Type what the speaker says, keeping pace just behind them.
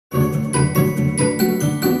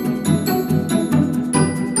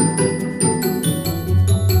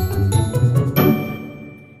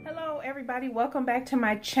welcome back to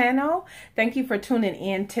my channel. Thank you for tuning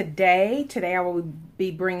in today. Today I will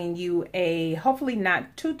be bringing you a hopefully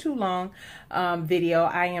not too long video.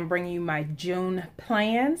 I am bringing you my June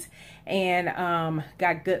plans, and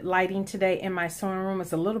got good lighting today in my sewing room.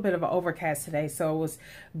 It's a little bit of an overcast today, so it was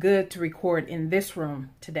good to record in this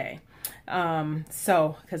room today,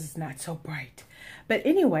 because it's not so bright. But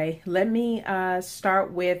anyway, let me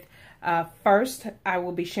start with first, I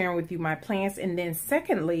will be sharing with you my plans, and then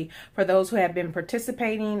secondly, for those who have been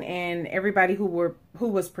participating, and everybody who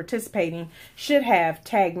was participating should have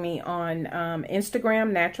tagged me on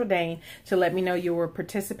Instagram, NaturalDane, to let me know you were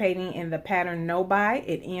participating in the pattern no buy.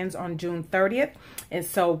 It ends on June 30th, and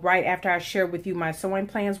so right after I share with you my sewing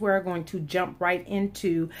plans, we're going to jump right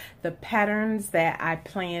into the patterns that I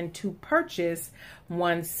plan to purchase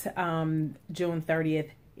once June 30th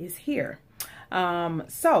is here.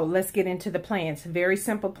 So let's get into the plans. Very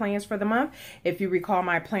simple plans for the month. If you recall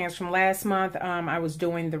my plans from last month, I was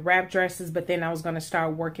doing the wrap dresses, but then I was going to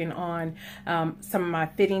start working on some of my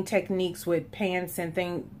fitting techniques with pants and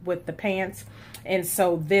with the pants. And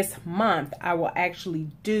so this month I will actually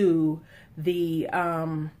do the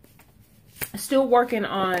still working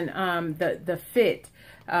on the fit,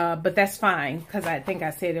 but that's fine because I think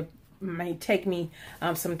I said it may take me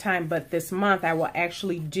some time, but this month I will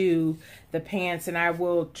actually do the pants, and I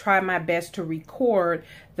will try my best to record.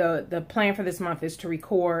 The plan for this month is to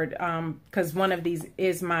record, because one of these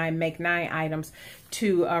is my Make 9 items,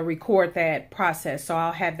 to record that process. So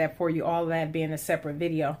I'll have that for you, all of that being a separate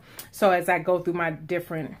video. So as I go through my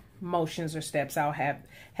different motions or steps, I'll have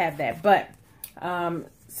that. But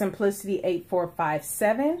Simplicity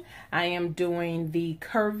 8457, I am doing the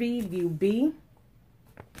curvy view B.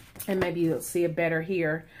 And maybe you'll see it better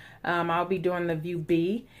here. I'll be doing the view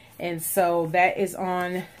B. And so that is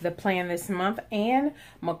on the plan this month. And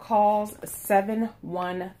McCall's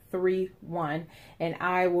 7131. And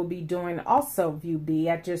I will be doing also view B.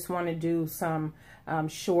 I just want to do some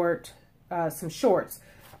shorts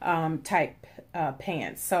type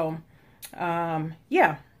pants. So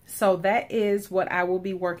yeah. So that is what I will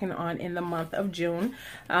be working on in the month of June.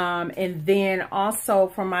 And then also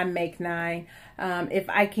for my Make 9, if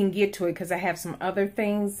I can get to it, because I have some other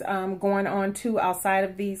things going on too outside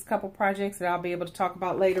of these couple projects that I'll be able to talk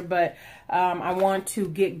about later. But I want to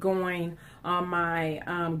get going on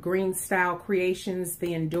my Green Style Creations,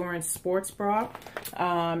 the Endurance Sports Bra.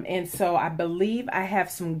 And so I believe I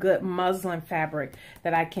have some good muslin fabric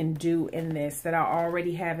that I can do in this, that I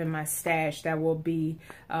already have in my stash, that will be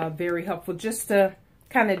very helpful just to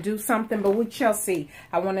kind of do something, but we shall see.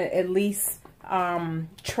 I want to at least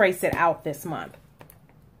trace it out this month.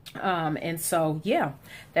 And so, yeah,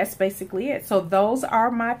 that's basically it. So those are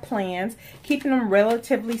my plans, keeping them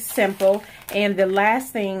relatively simple. And the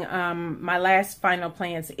last thing, my last final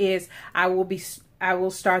plans is I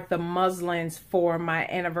will start the muslins for my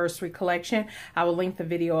anniversary collection. I will link the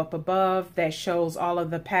video up above that shows all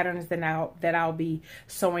of the patterns that I'll be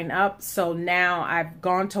sewing up. So now I've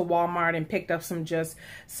gone to Walmart and picked up some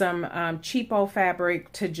cheapo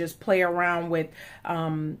fabric to just play around with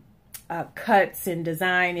cuts and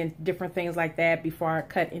design and different things like that before I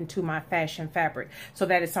cut into my fashion fabric. So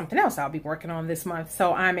that is something else I'll be working on this month.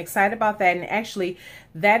 So I'm excited about that. And actually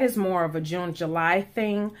that is more of a June, July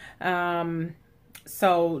thing.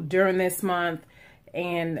 So during this month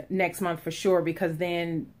and next month for sure, because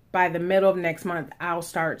then by the middle of next month, I'll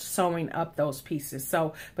start sewing up those pieces.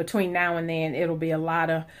 So between now and then, it'll be a lot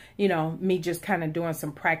of, me just kind of doing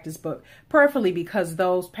some practice, but preferably because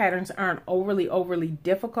those patterns aren't overly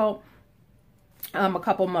difficult. A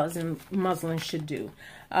couple muslins should do,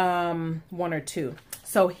 one or two.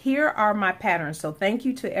 So here are my patterns. So thank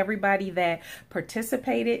you to everybody that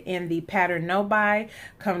participated in the pattern no buy.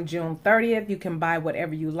 Come June 30th, you can buy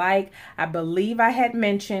whatever you like. I believe I had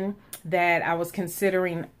mentioned that I was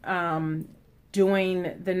considering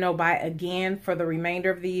doing the no buy again for the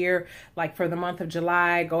remainder of the year. Like for the month of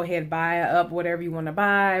July, go ahead, buy up whatever you want to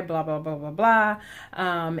buy, blah, blah, blah, blah, blah.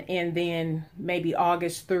 And then maybe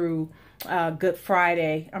August through Good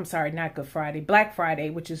Friday. I'm sorry, not Good Friday, Black Friday,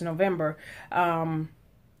 which is November.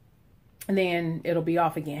 And then it'll be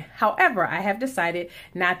off again. However, I have decided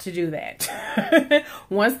not to do that.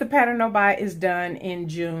 Once the pattern no buy is done in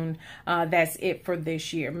June, that's it for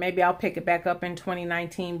this year. Maybe I'll pick it back up in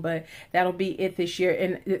 2019, but that'll be it this year.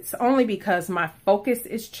 And it's only because my focus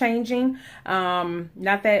is changing.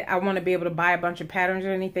 Not that I want to be able to buy a bunch of patterns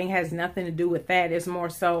or anything. It has nothing to do with that. It's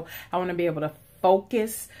more so I want to be able to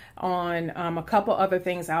focus on a couple other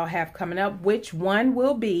things I'll have coming up, which one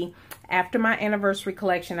will be after my anniversary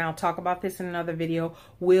collection. I'll talk about this in another video,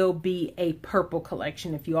 will be a purple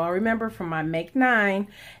collection. If you all remember from my Make 9,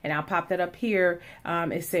 and I'll pop that up here,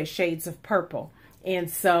 it says shades of purple. And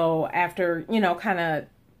so after, you know, kind of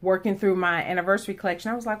working through my anniversary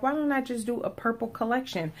collection, I was like, why don't I just do a purple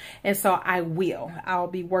collection? And so I'll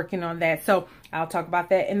be working on that. So I'll talk about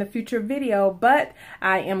that in the future video, but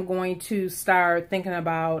I am going to start thinking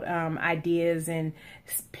about ideas and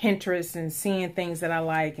Pinterest and seeing things that I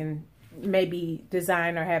like and maybe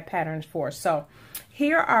design or have patterns for. So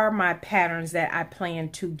here are my patterns that I plan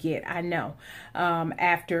to get. I know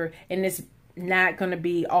after, and this not going to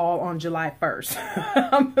be all on July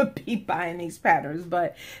 1st. I'm going to be buying these patterns,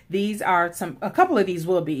 but these are a couple of these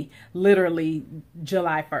will be literally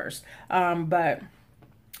July 1st. But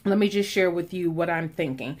let me just share with you what I'm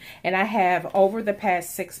thinking. And I have, over the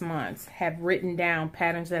past 6 months, have written down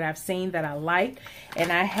patterns that I've seen that I like.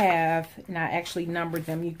 And I actually numbered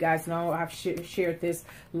them. You guys know I've shared this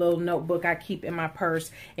little notebook I keep in my purse.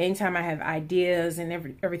 Anytime I have ideas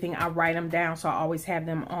and everything, I write them down. So I always have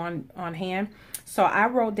them on hand. So I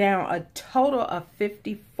wrote down a total of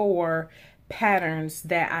 54 patterns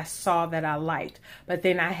that I saw that I liked. But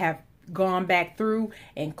then I have gone back through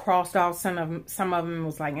and crossed off some of them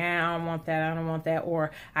was like, I don't want that,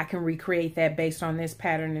 or I can recreate that based on this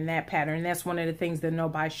pattern and that pattern. And that's one of the things that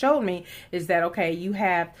nobody showed me, is that, okay, you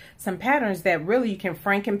have some patterns that really you can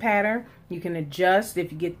Franken pattern. You can adjust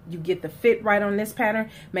if you get the fit right on this pattern.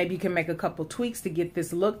 Maybe you can make a couple tweaks to get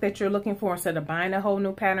this look that you're looking for instead of buying a whole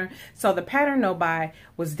new pattern. So the pattern no buy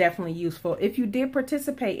was definitely useful. If you did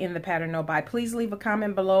participate in the pattern no buy, please leave a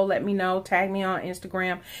comment below. Let me know. Tag me on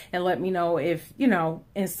Instagram and let me know if, you know,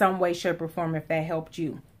 in some way, shape, or form, if that helped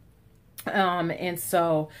you. And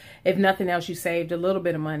so if nothing else, you saved a little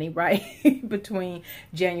bit of money, right? Between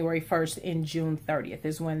January 1st and June 30th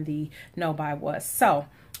is when the no buy was. So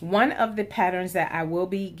one of the patterns that I will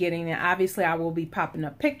be getting, and obviously I will be popping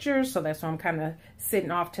up pictures, so that's why I'm kind of sitting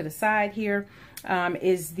off to the side here,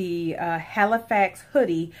 is the Halifax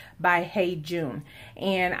hoodie by Hey June.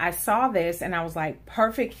 And I saw this and I was like,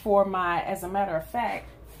 perfect for my, as a matter of fact,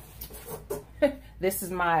 this is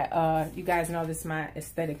my, you guys know this is my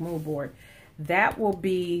aesthetic mood board. That will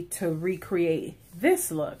be to recreate this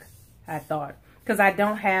look, I thought. Because I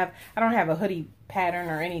don't have a hoodie pattern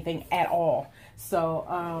or anything at all.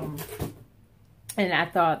 So, and I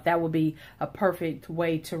thought that would be a perfect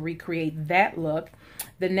way to recreate that look.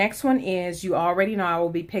 The next one is, you already know I will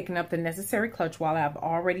be picking up the Necessary Clutch Wallet. I've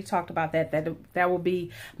already talked about that. That will be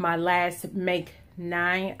my last Make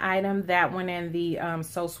 9 item. That one and the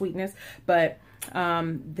So Sweetness. But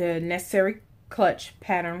the Necessary Clutch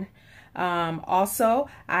pattern. Also,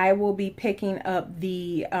 I will be picking up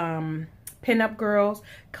the Pinup Girls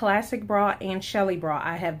Classic Bra and Shelly Bra.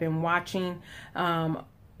 I have been watching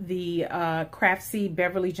the Craftsy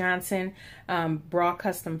Beverly Johnson bra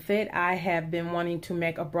custom fit. I have been wanting to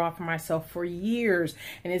make a bra for myself for years,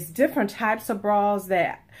 and it's different types of bras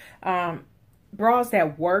that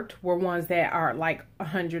worked were ones that are like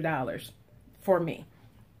 $100 for me,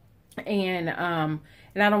 and I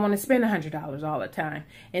don't want to spend $100 all the time.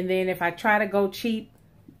 And then if I try to go cheap,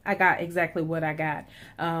 I got exactly what I got.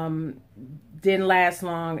 Didn't last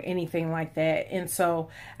long, anything like that. And so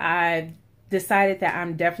I decided that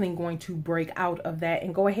I'm definitely going to break out of that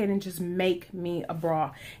and go ahead and just make me a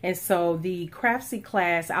bra. And so the Craftsy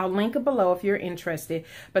class, I'll link it below if you're interested.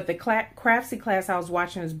 But the Craftsy class I was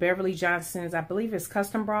watching is Beverly Johnson's, I believe it's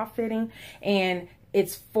custom bra fitting. And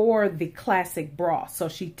it's for the classic bra. So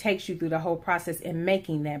she takes you through the whole process in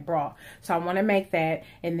making that bra. So I want to make that.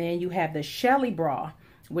 And then you have the Shelly bra,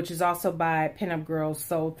 which is also by Pinup Girls,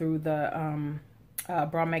 sold through the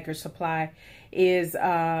Bra Maker Supply, is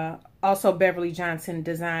also Beverly Johnson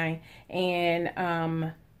design.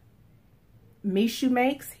 And Mishu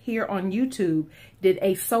Makes here on YouTube did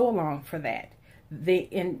a sew along for that,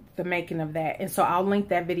 in the making of that. And so I'll link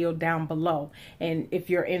that video down below, and if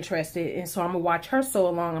you're interested. And so I'm gonna watch her sew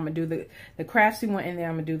along. I'm gonna do the Craftsy one, and then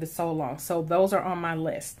I'm gonna do the sew along. So those are on my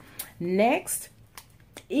list. Next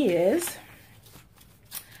is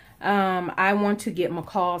I want to get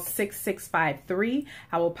McCall's 6653.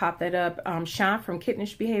 I will pop that up. Sean from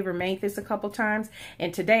Kittenish Behavior made this a couple times.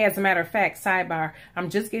 And today, as a matter of fact, sidebar,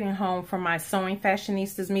 I'm just getting home from my Sewing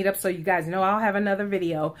Fashionistas meetup. So you guys know I'll have another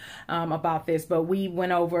video about this. But we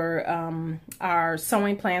went over our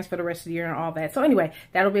sewing plans for the rest of the year and all that. So anyway,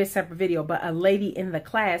 that'll be a separate video. But a lady in the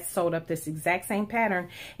class sewed up this exact same pattern.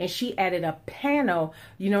 And she added a panel.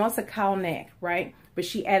 You know, it's a cowl neck, right? But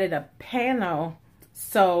she added a panel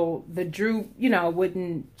so the droop, you know,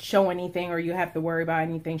 wouldn't show anything, or you have to worry about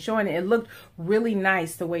anything showing it. It looked really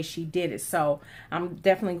nice the way she did it. So I'm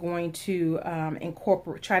definitely going to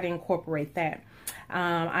try to incorporate that.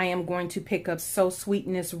 I am going to pick up So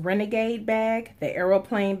Sweetness Renegade bag, the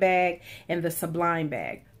Aeroplane bag, and the Sublime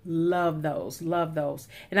bag. Love those, love those.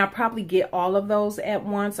 And I'll probably get all of those at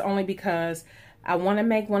once, only because I want to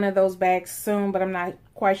make one of those bags soon, but I'm not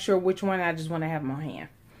quite sure which one. I just want to have them on hand.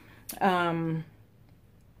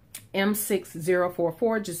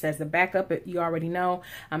 M6044, just as a backup, you already know,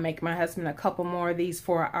 I'm making my husband a couple more of these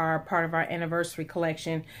for our part of our anniversary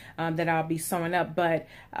collection that I'll be sewing up. But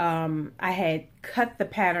I had cut the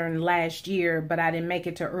pattern last year, but I didn't make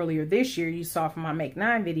it to earlier this year. You saw from my Make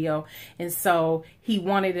 9 video, and so he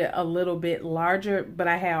wanted it a little bit larger, but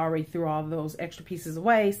I had already threw all those extra pieces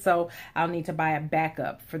away, so I'll need to buy a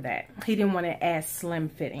backup for that. He didn't want it as slim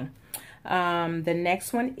fitting. The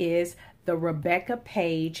next one is the Rebecca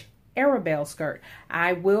Page Arabelle skirt.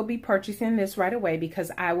 I will be purchasing this right away because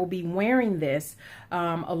I will be wearing this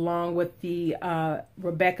along with the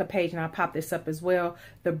Rebecca Page, and I'll pop this up as well,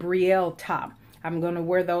 the Brielle top. I'm going to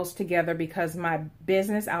wear those together because my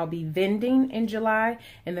business, I'll be vending in July,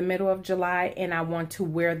 in the middle of July, and I want to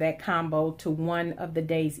wear that combo to one of the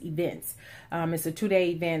day's events. It's a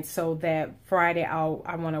 2-day event, so that Friday I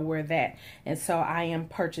want to wear that. And so I am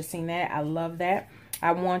purchasing that. I love that.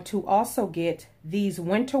 I want to also get these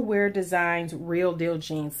winter wear designs Real Deal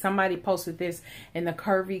jeans. Somebody posted this in the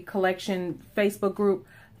Curvy Collection Facebook group.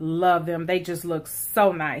 Love them. They just look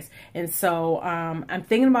so nice. And so I'm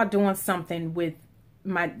thinking about doing something with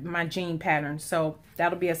my jean pattern. So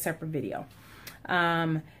that'll be a separate video.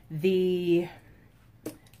 Let's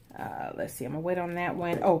see, I'm gonna wait on that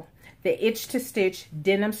one. Oh, the Itch to Stitch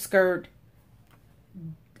denim skirt.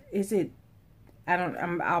 Is it?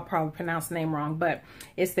 I'll probably pronounce the name wrong, but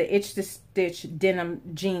it's the Itch to Stitch denim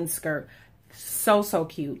jean skirt. So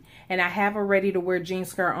cute. And I have a ready to wear jean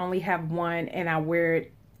skirt. I only have one, and I wear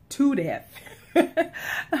it to death.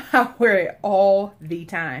 I wear it all the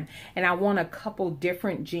time, and I want a couple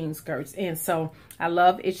different jean skirts, and so I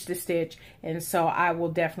love Itch to Stitch, and so I will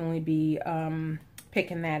definitely be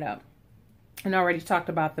picking that up. And I already talked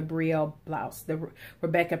about the Brielle blouse, the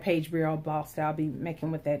Rebecca Page Brielle blouse that I'll be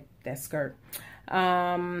making with that skirt.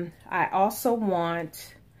 I also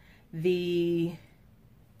want the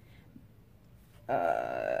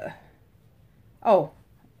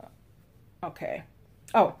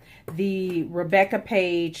the Rebecca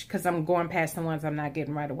Page, because I'm going past the ones I'm not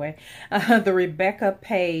getting right away. The Rebecca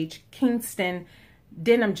Page Kingston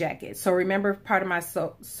denim jacket. So remember, part of my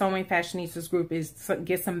Sewing Fashionistas group is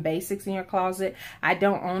get some basics in your closet. I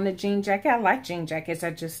don't own a jean jacket. I like jean jackets.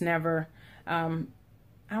 I just never, I don't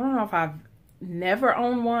know if I've never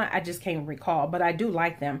owned one. I just can't recall, but I do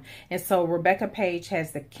like them. And so Rebecca Page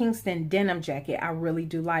has the Kingston denim jacket. I really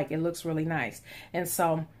do like. It looks really nice. And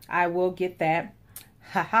so I will get that.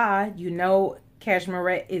 Haha, you know,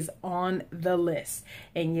 Cashmerette is on the list,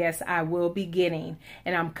 and yes, I will be getting,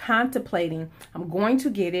 and I'm contemplating, I'm going to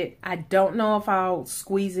get it. I don't know if I'll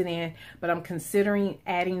squeeze it in, but I'm considering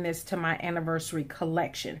adding this to my anniversary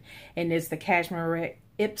collection, and it's the Cashmerette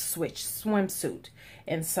Ipswich swimsuit.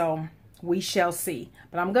 And so we shall see,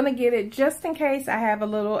 but I'm gonna get it just in case I have a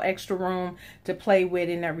little extra room to play with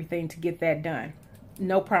and everything to get that done.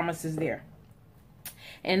 No promises there.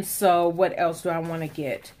 And so what else do I want to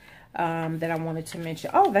get that I wanted to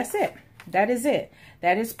mention? Oh, that's it. That is it.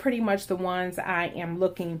 That is pretty much the ones I am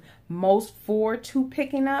looking most forward to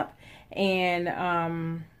picking up.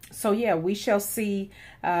 And so yeah, we shall see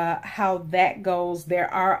how that goes.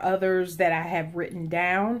 There are others that I have written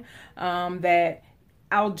down that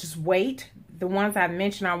I'll just wait. The ones I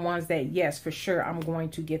mentioned are ones that, yes, for sure, I'm going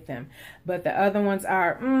to get them. But the other ones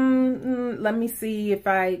are, let me see if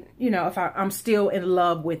I'm still in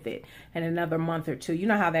love with it in another month or two. You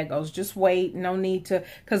know how that goes. Just wait. No need to,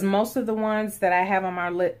 because most of the ones that I have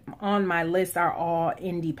on my list are all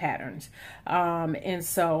indie patterns. And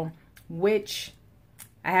so, which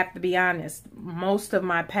I have to be honest, most of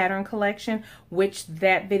my pattern collection, which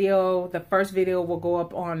that video, the first video will go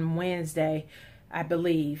up on Wednesday, I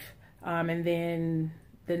believe. And then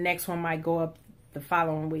the next one might go up the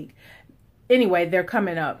following week. Anyway, they're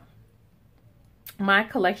coming up. My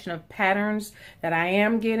collection of patterns that I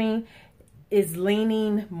am getting is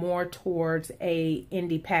leaning more towards a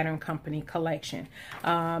indie pattern company collection.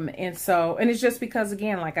 And it's just because,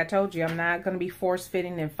 again, like I told you, I'm not going to be force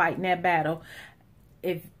fitting and fighting that battle.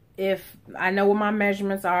 If I know what my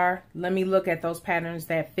measurements are, let me look at those patterns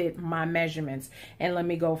that fit my measurements and let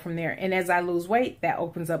me go from there. And as I lose weight, that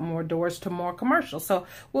opens up more doors to more commercials. So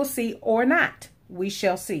we'll see, or not. we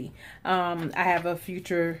shall see. I have a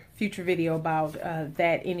future video about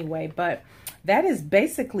that anyway, but that is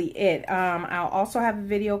basically it. I'll also have a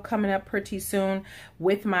video coming up pretty soon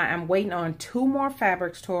with I'm waiting on 2 more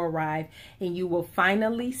fabrics to arrive, and you will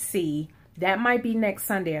finally see. That might be next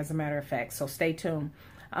Sunday, as a matter of fact, so stay tuned.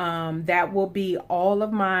 That will be all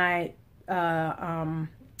of my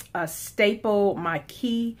staple, my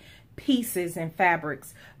key pieces and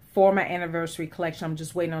fabrics for my anniversary collection. I'm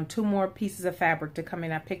just waiting on 2 more pieces of fabric to come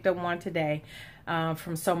in. I picked up one today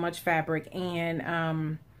from So Much Fabric,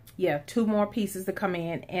 and yeah, 2 more pieces to come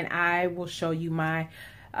in, and I will show you my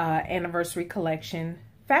anniversary collection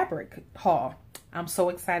fabric haul. I'm so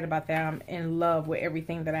excited about that. I'm in love with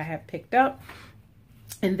everything that I have picked up.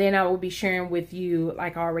 And then I will be sharing with you,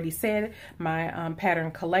 like I already said, my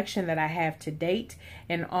pattern collection that I have to date.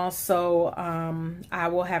 And also I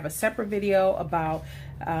will have a separate video about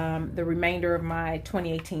the remainder of my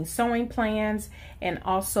 2018 sewing plans, and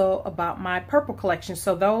also about my purple collection.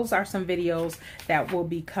 So those are some videos that will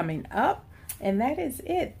be coming up. And that is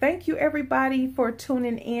it. Thank you, everybody, for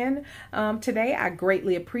tuning in today. I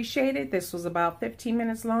greatly appreciate it. This was about 15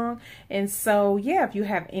 minutes long. And so, yeah, if you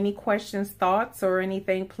have any questions, thoughts, or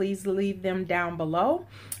anything, please leave them down below.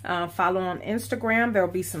 Follow on Instagram. There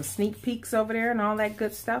will be some sneak peeks over there and all that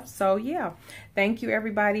good stuff. So, yeah, thank you,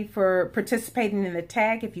 everybody, for participating in the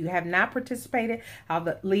tag. If you have not participated,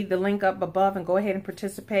 I'll leave the link up above, and go ahead and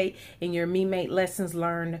participate in your MeMate Lessons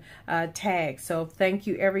Learned tag. So thank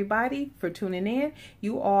you, everybody, for tuning in.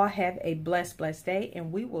 You all have a blessed day,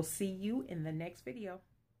 and we will see you in the next video.